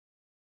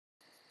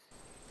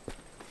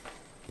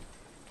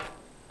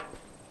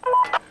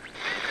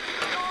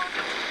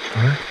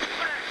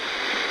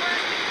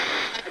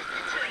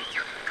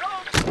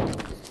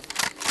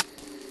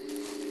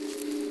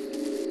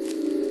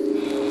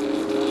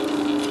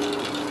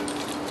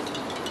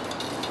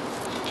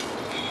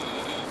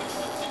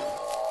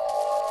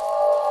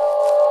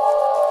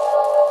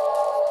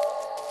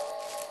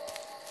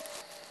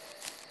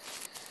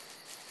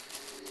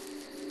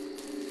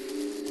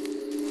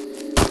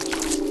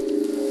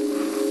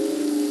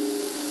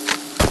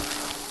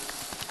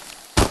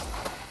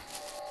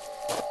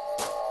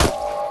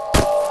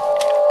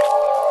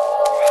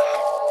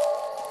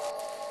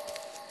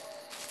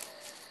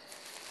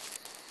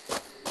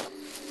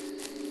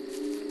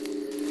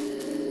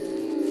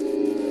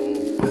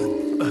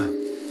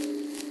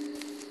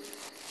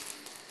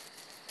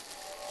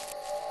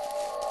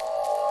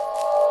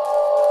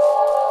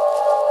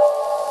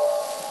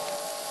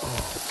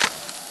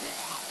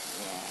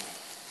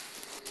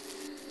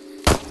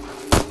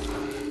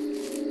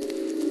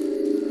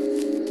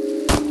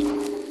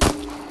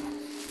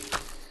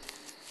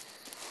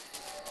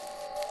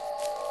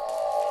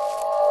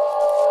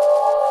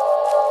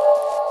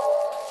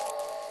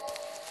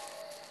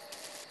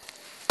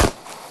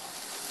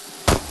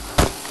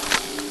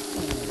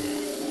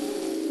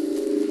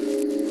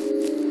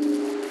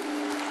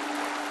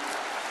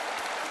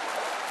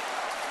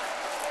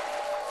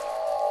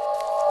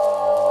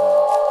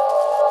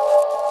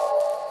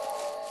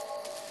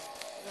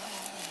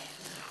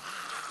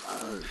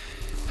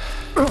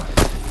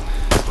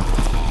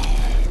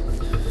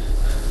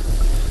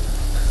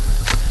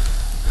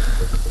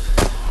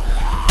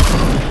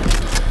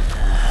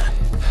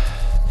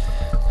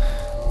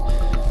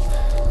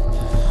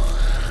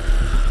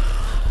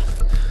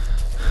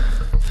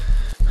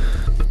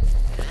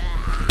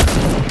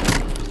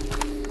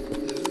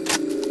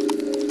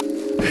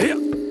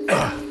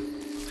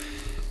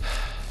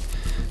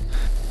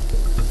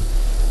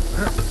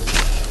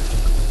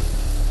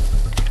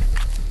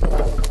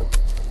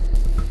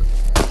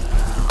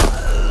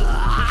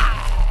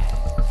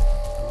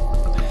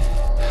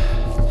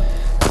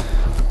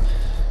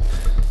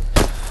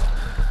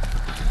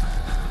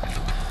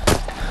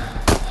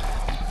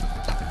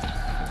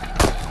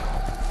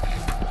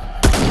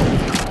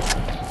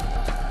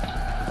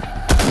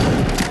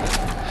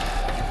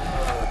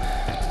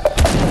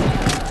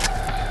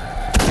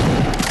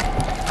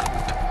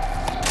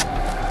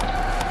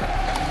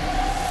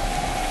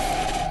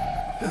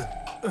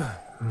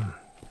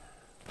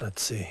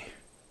Let's see.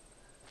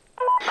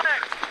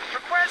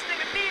 Requesting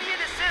immediate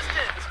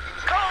assistance.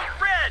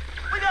 Code red.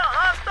 We got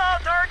hostile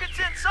targets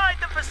inside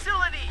the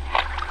facility.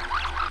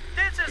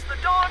 This is the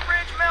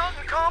Dawnbridge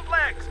Mountain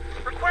Complex.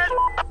 Request...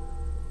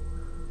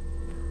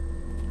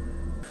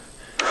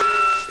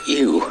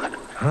 You.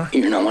 Huh?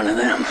 You're not one of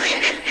them.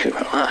 You're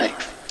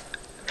alive.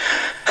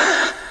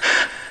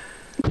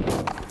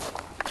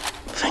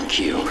 Thank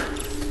you.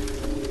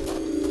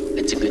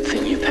 It's a good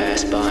thing you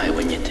passed by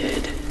when you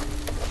did.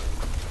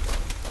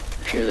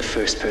 You're the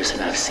first person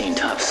I've seen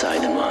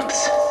topside in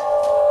months.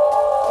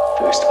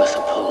 First with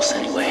a pulse,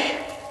 anyway.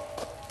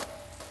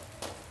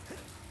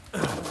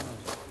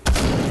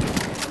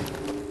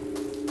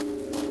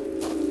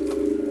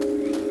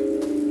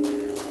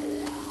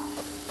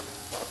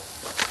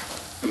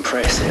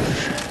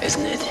 Impressive,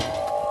 isn't it?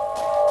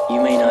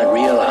 You may not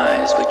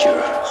realize, but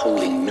you're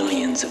holding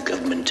millions of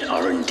government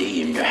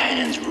R&D in your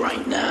hands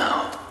right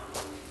now.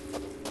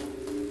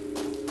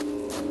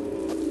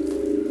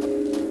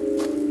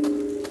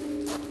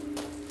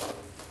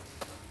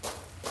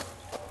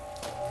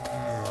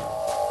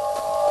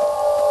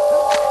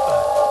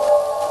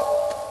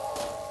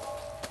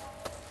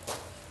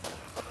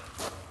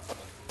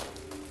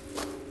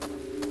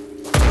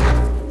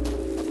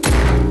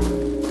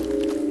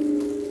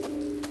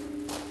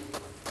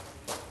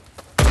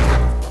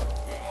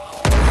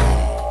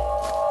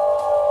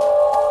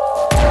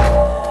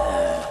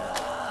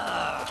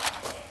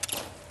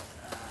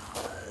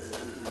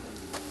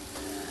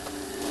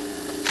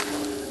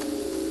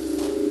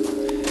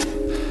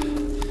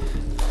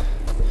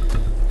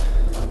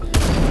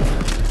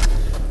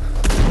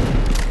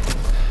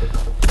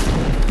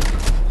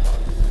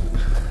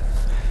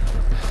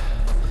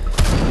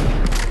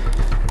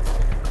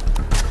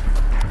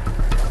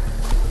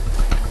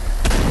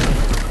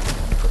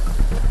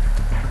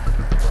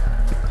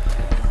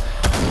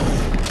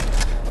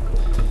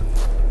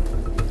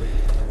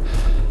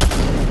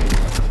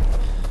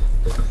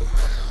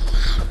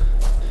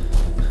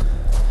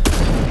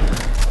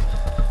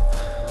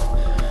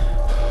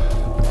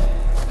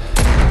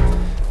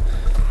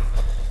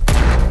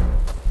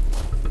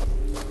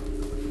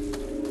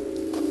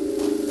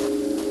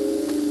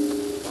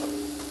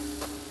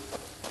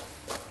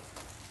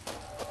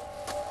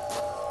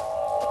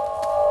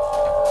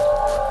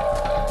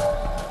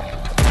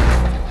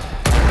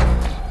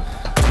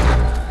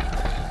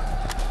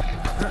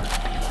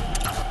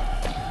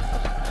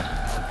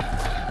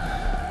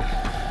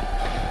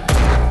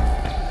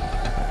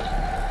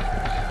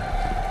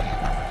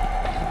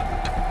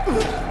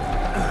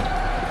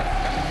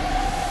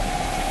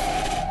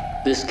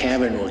 This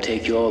cavern will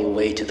take you all the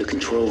way to the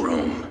control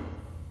room.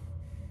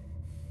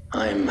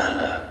 I'm